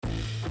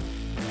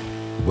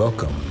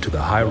Welcome to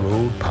the High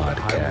Road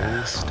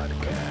Podcast,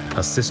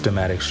 a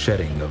systematic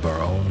shedding of our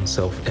own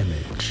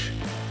self-image,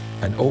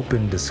 an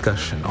open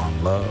discussion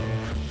on love,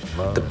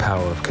 the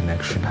power of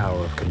connection,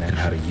 and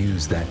how to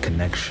use that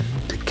connection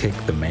to kick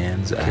the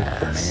man's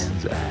ass.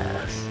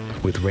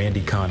 With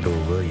Randy Condor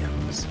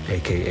Williams,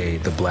 aka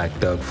the Black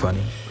Doug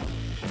Funny.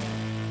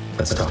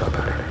 Let's talk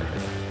about it.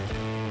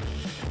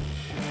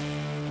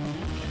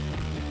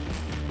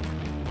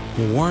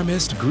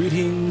 Warmest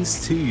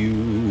greetings to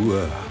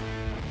you.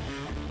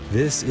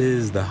 This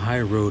is the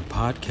High Road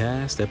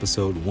Podcast,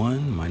 episode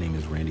 1. My name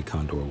is Randy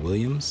Condor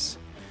Williams,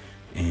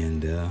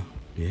 and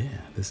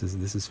this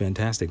is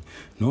fantastic.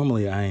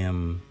 Normally, I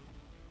am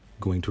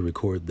going to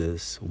record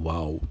this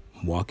while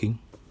walking,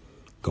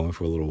 going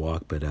for a little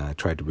walk, but I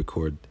tried to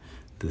record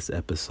this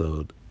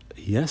episode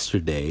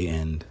yesterday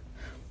and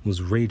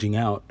was raging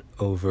out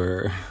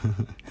over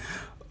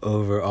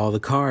over all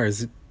the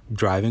cars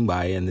driving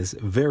by in this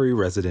very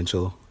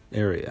residential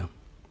area.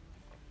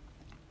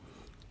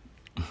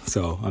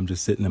 So I'm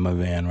just sitting in my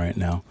van right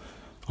now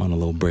on a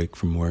little break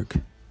from work,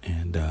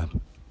 and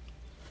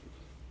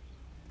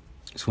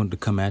just wanted to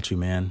come at you,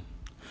 man.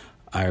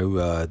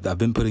 I've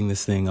been putting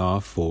this thing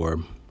off for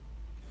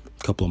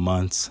a couple of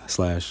months /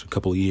 a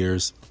couple of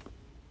years.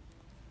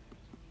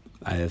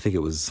 I think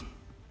it was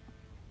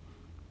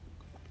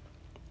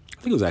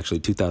actually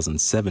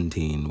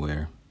 2017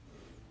 where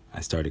I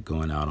started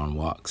going out on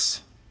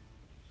walks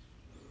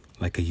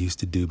like I used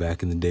to do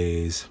back in the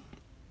days.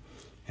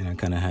 And I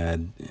kind of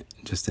had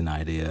just an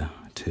idea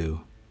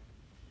to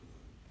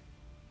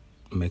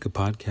make a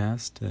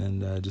podcast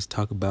and just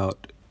talk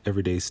about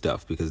everyday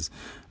stuff, because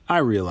I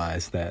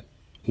realized that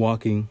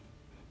walking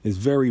is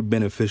very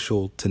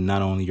beneficial to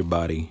not only your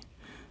body,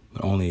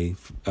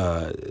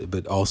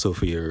 but also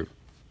for your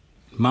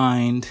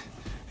mind,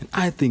 and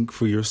I think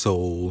for your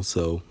soul.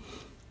 So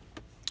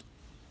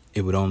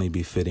it would only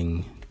be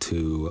fitting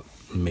to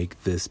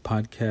make this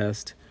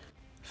podcast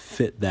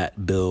fit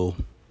that bill,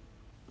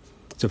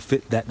 to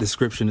fit that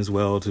description as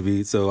well.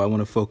 So I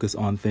want to focus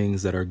on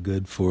things that are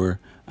good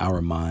for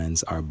our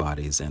minds, our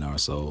bodies, and our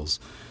souls.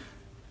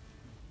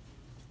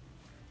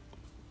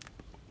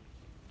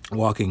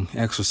 Walking,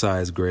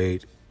 exercise,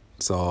 great.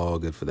 It's all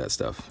good for that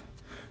stuff.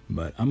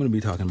 But I'm going to be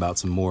talking about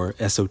some more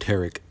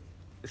esoteric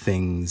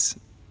things,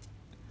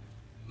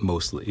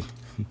 mostly.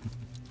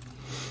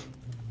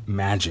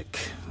 Magic.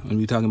 I'm going to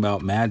be talking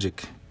about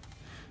magic.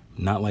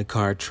 Not like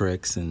card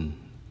tricks and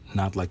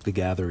not like The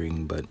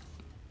Gathering, but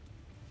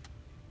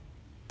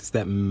it's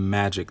that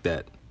magic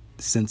that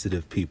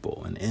sensitive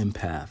people and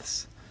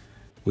empaths,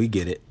 we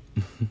get it.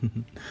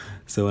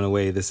 So in a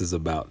way, this is a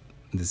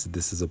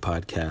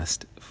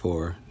podcast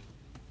for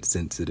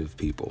sensitive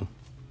people.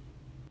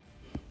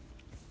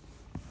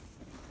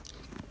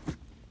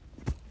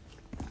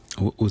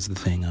 What was the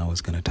thing I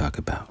was going to talk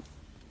about?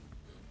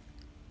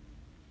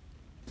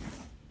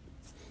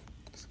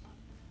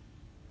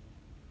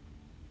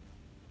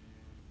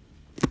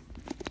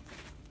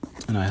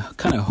 And I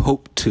kind of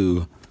hope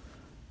to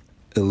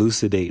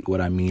elucidate what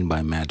I mean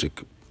by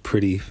magic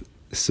pretty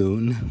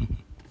soon.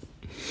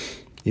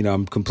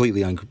 I'm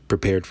completely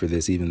unprepared for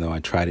this, even though I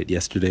tried it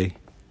yesterday.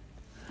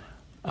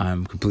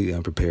 I'm completely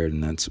unprepared,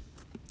 and that's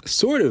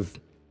sort of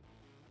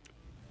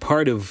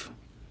part of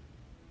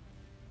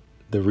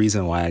the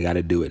reason why I got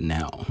to do it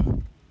now.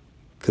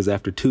 Because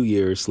after 2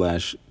 years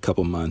 /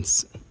 couple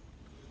months,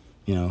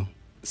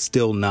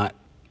 still not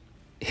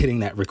hitting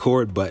that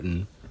record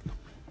button,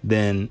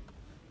 then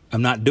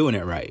I'm not doing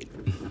it right.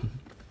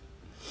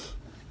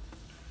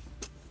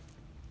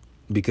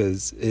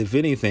 Because if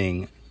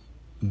anything,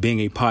 being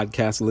a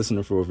podcast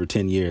listener for over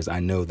 10 years, I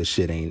know the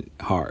shit ain't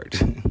hard.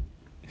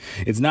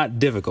 It's not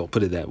difficult,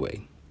 put it that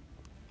way,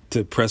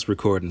 to press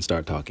record and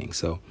start talking.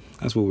 So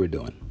that's what we're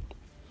doing.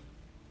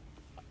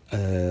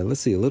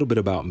 Let's see, a little bit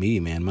about me,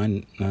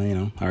 man.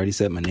 I already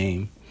said my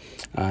name.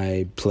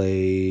 I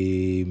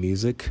play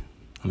music.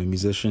 I'm a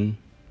musician.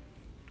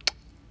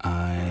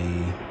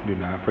 I do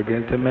not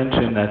forget to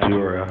mention that you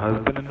are a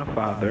husband and a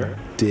father.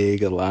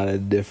 Dig a lot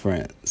of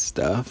different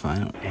stuff.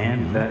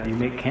 That you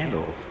make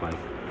candles. Like,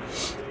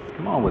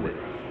 come on with it.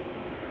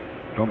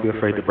 Don't be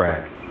afraid to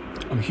brag.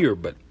 I'm here,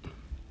 but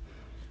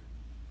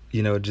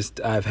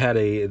I've had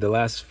the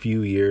last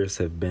few years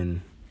have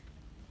been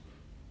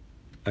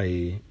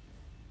a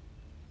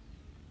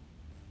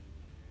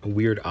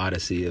weird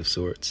odyssey of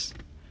sorts,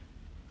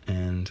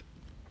 and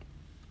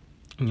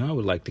I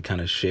would like to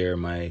kind of share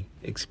my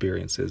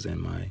experiences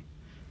and my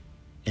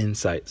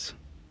insights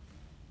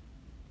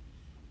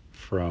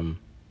from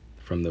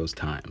those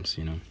times,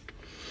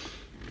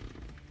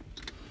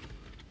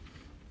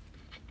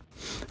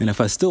 And if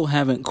I still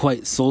haven't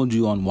quite sold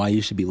you on why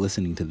you should be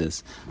listening to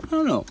this, I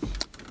don't know.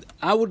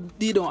 I would,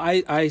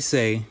 I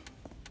say,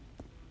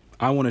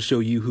 I want to show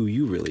you who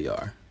you really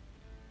are.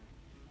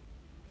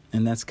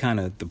 And that's kind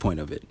of the point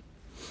of it.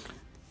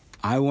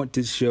 I want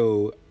to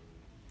show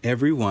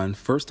everyone,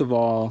 first of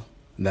all,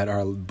 that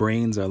our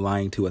brains are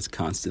lying to us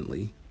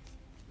constantly.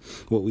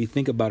 What we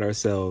think about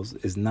ourselves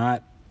is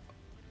not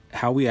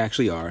how we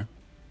actually are.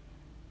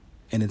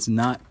 and it's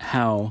not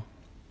how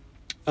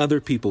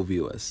other people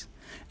view us.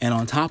 And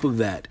on top of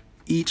that,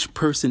 each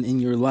person in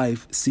your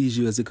life sees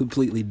you as a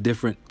completely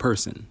different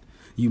person.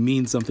 You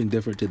mean something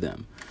different to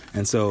them.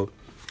 And so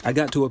I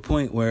got to a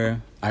point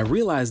where I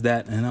realized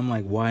that, and I'm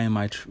like, why am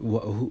I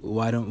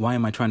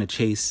trying to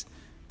chase?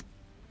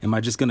 Am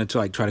I just going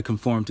to try to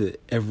conform to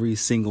every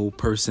single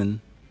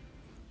person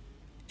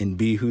and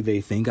be who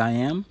they think I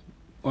am?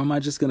 Or am I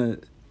just going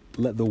to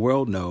let the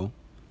world know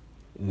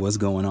what's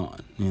going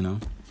on, you know?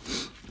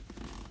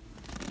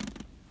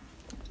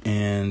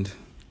 And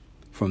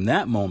from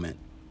that moment,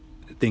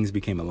 things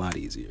became a lot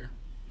easier.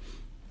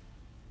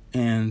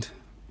 And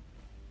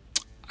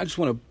I just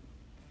want to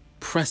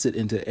press it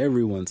into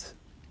everyone's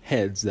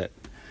heads that,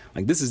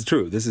 like, this is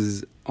true. This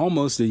is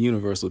almost a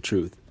universal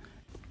truth.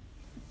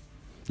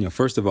 You know,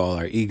 first of all,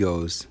 our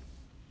egos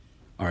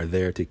are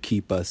there to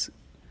keep us,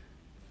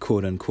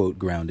 quote unquote,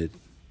 grounded.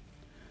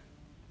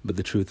 But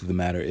the truth of the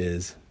matter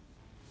is,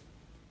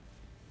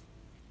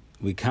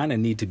 we kind of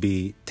need to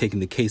be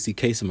taking the Casey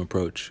Kasem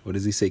approach. What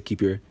does he say?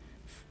 Keep your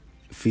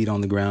feet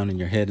on the ground and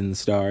your head in the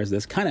stars.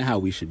 That's kind of how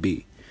we should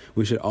be.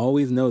 We should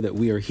always know that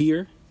we are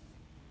here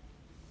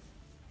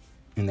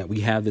and that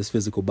we have this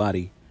physical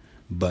body,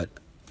 but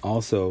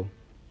also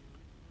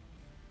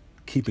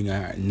keeping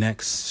our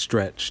necks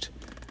stretched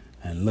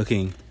and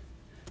looking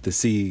to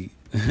see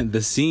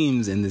the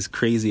seams in this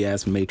crazy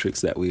ass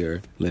matrix that we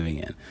are living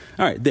in.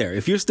 All right, there.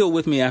 If you're still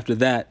with me after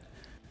that,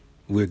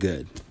 we're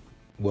good.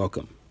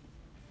 Welcome.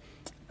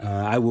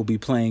 I will be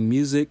playing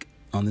music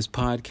on this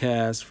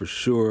podcast for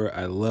sure.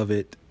 I love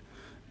it.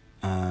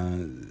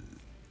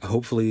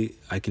 Hopefully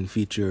I can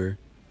feature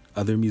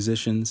other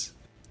musicians.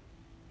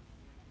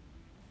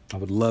 I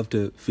would love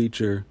to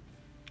feature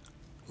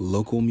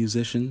local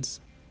musicians,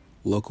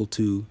 local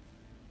to,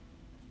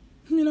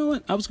 you know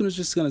what? I was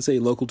just gonna say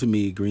local to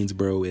me,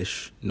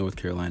 Greensboro-ish, North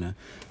Carolina,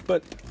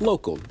 but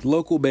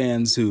local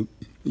bands who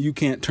you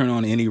can't turn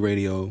on any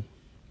radio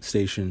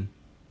station.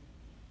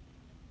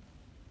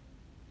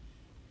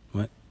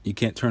 What? You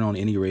can't turn on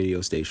any radio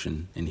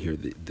station and hear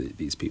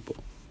these people.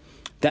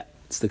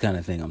 That's the kind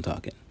of thing I'm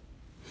talking.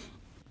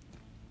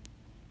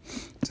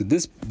 So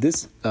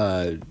this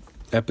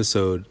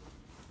episode,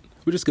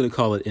 we're just going to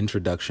call it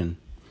introduction,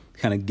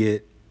 kind of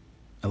get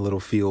a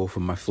little feel for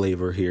my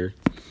flavor here.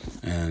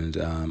 And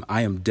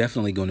I am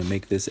definitely going to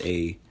make this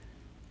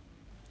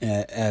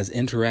as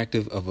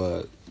interactive of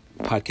a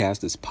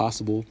podcast as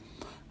possible.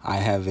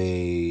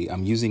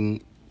 I'm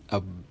using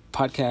a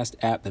podcast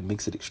app that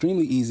makes it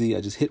extremely easy.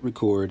 I just hit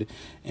record,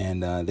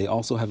 and they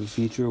also have a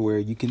feature where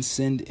you can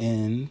send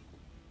in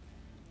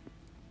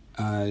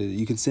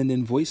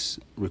voice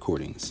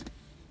recordings.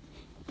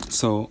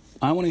 So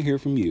I want to hear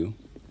from you.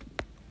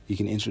 You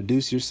can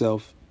introduce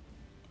yourself.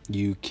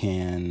 You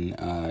can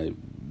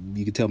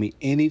tell me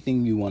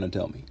anything you want to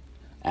tell me.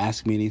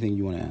 Ask me anything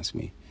you want to ask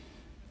me.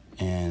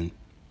 And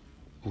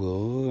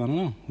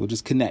we'll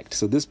just connect.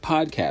 So this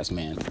podcast,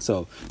 man,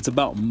 so it's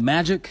about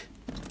magic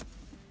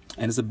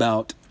and it's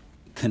about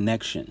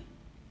connection.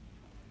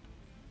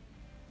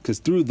 Because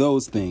through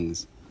those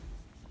things,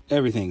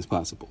 everything's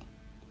possible.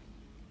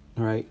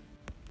 All right?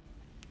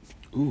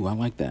 Ooh, I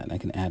like that. I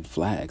can add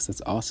flags.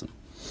 That's awesome.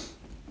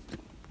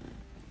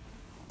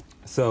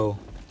 So,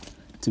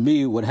 to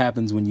me, what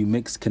happens when you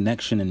mix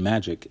connection and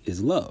magic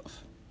is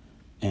love.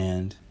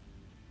 And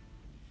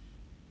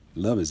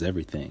love is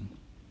everything.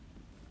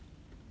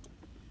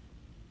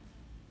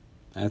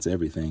 That's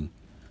everything.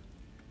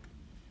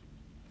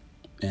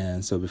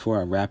 And so before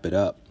I wrap it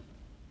up,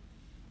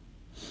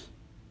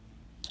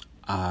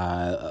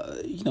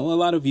 a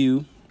lot of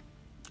you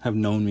have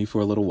known me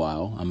for a little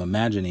while. I'm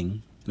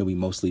imagining it'll be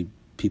mostly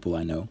people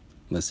I know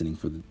listening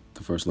for the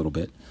first little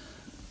bit.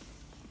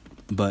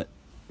 But,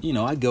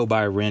 I go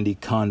by Randy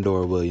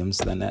Condor Williams,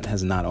 and that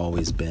has not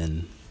always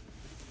been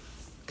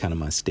kind of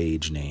my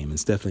stage name.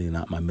 It's definitely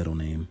not my middle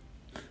name.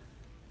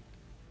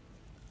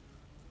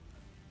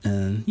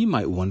 And you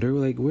might wonder,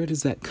 like, where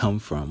does that come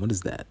from? What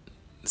is that?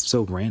 It's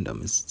so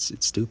random. It's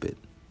stupid.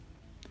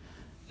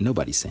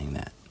 Nobody's saying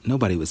that.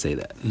 Nobody would say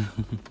that.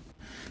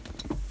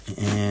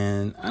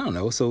 And I don't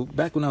know. So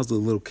back when I was a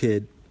little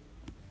kid,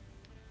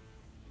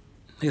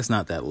 I guess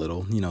not that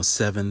little,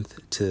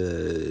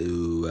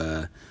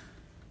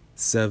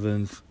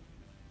 7th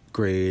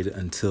grade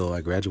until I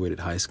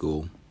graduated high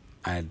school,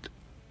 I'd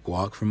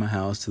walk from my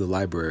house to the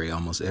library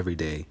almost every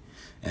day,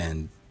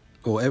 and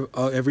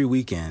every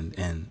weekend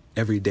and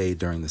every day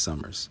during the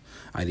summers.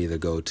 I'd either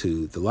go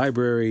to the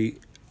library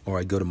or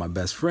I'd go to my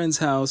best friend's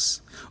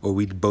house, or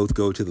we'd both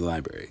go to the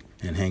library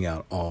and hang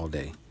out all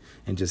day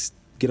and just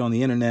get on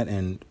the internet.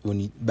 And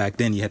back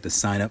then you had to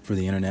sign up for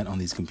the internet on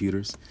these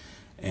computers.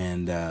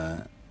 And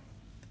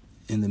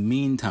in the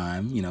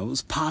meantime, it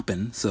was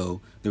popping.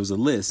 So there was a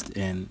list,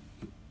 and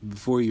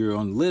before you're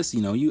on the list,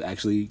 you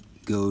actually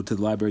go to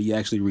the library, you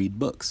actually read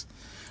books.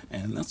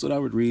 And that's what I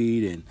would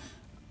read. And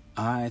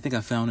I think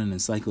I found an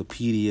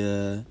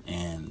encyclopedia,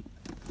 and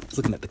I was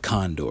looking at the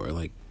condor,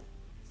 like,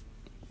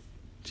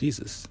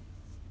 Jesus,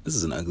 this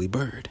is an ugly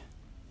bird.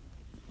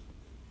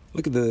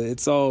 Look at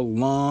it's all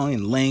long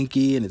and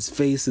lanky, and its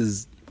face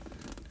is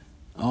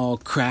all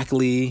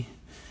crackly.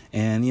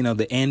 And,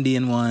 the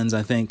Andean ones,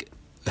 I think,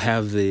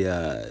 have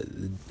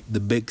the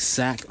big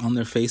sack on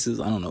their faces.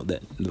 I don't know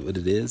what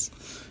it is.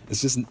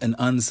 It's just an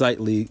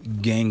unsightly,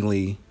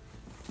 gangly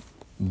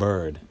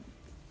bird.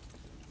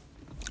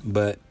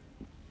 But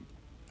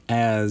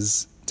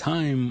as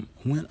time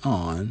went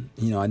on,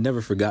 I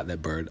never forgot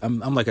that bird.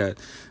 I'm like a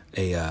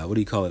what do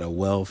you call it? A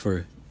well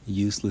for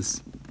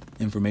useless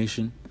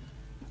information.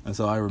 And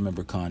so I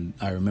remember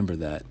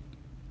that,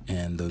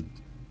 and the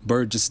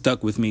bird just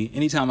stuck with me.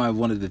 Anytime I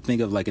wanted to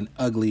think of like an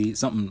ugly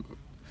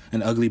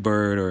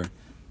bird or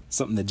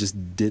something that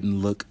just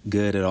didn't look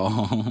good at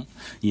all,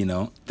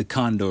 the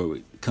condor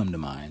would come to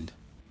mind.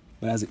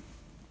 But as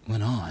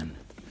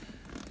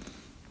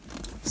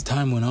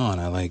time went on,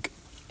 I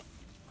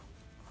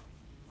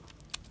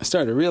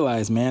started to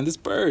realize, man, this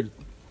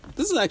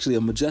is actually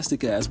a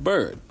majestic ass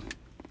bird.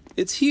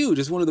 It's huge.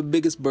 It's one of the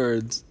biggest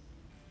birds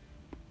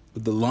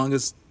with the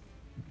longest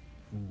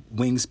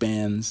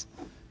wingspans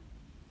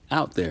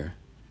out there.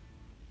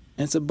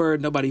 And it's a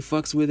bird, nobody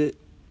fucks with it.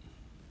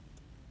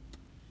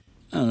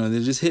 I don't know,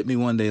 it just hit me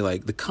one day,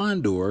 like the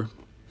condor,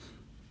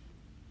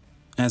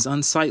 as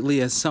unsightly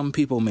as some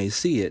people may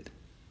see it,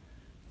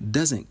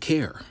 doesn't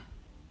care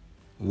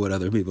what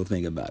other people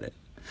think about it.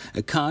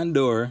 A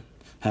condor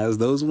has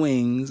those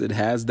wings, it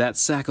has that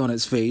sack on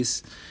its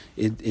face,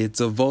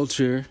 it's a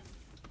vulture,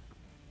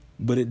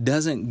 but it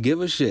doesn't give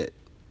a shit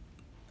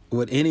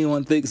what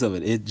anyone thinks of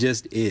it. It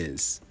just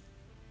is.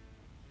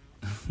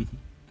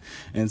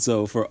 And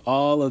so for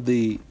all of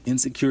the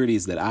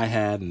insecurities that I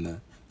had and the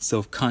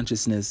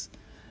self-consciousness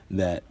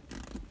that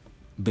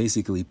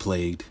basically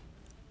plagued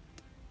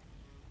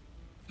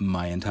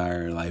my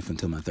entire life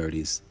until my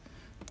 30s,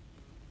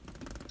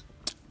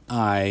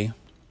 I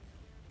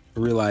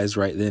realized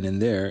right then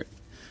and there,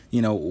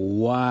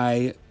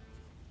 why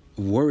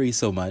worry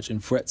so much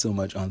and fret so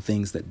much on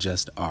things that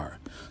just are.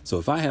 So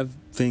if I have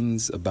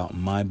things about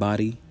my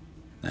body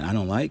that I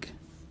don't like,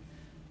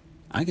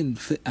 I can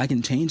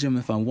change them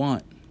if I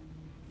want,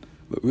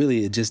 but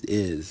really it just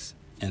is.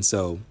 And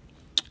so,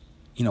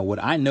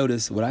 what I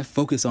notice, what I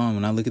focus on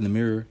when I look in the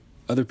mirror,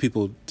 other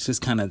people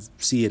just kind of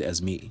see it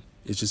as me.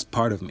 It's just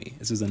part of me.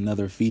 This is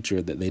another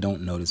feature that they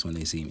don't notice when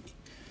they see me.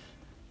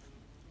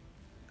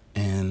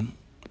 And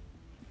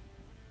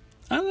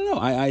I don't know,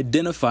 I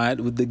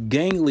identified with the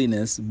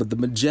gangliness, but the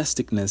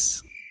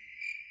majesticness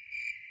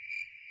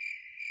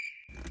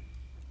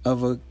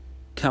of a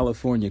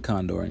California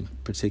condor in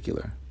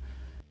particular.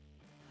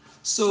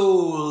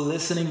 So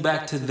listening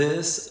back to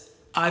this,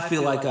 I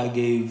feel like I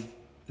gave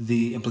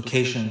the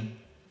implication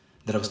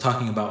that I was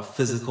talking about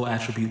physical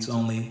attributes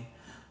only,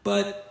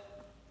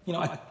 but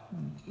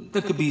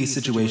there could be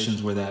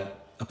situations where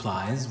that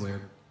applies,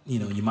 where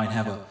you might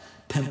have a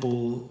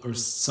pimple or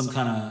some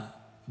kind of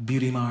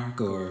beauty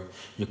mark, or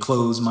your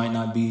clothes might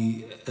not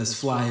be as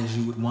fly as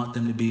you would want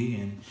them to be,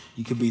 and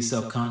you could be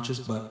self-conscious.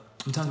 But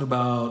I'm talking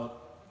about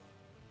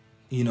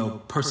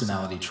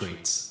personality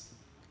traits,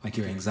 like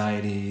your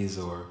anxieties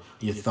or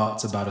your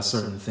thoughts about a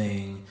certain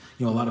thing.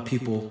 A lot of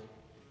people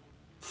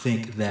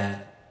think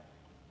that,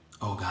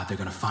 oh God, they're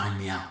going to find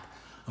me out.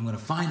 I'm going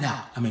to find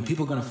out.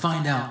 People are going to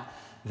find out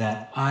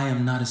that I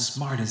am not as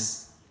smart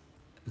as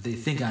they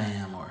think I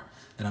am, or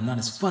that I'm not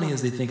as funny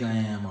as they think I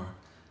am, or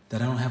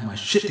that I don't have my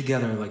shit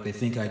together like they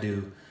think I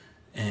do.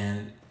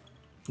 And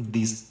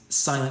these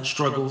silent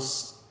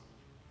struggles,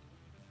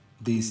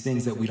 these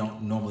things that we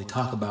don't normally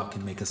talk about,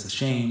 can make us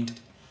ashamed.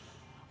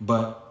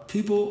 But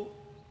people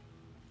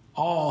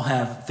all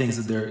have things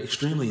that they're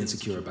extremely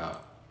insecure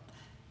about.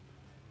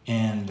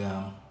 And,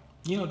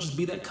 just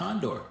be that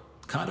condor.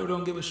 Condor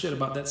don't give a shit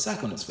about that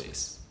sack on its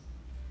face.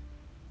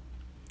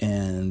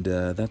 And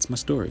that's my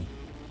story.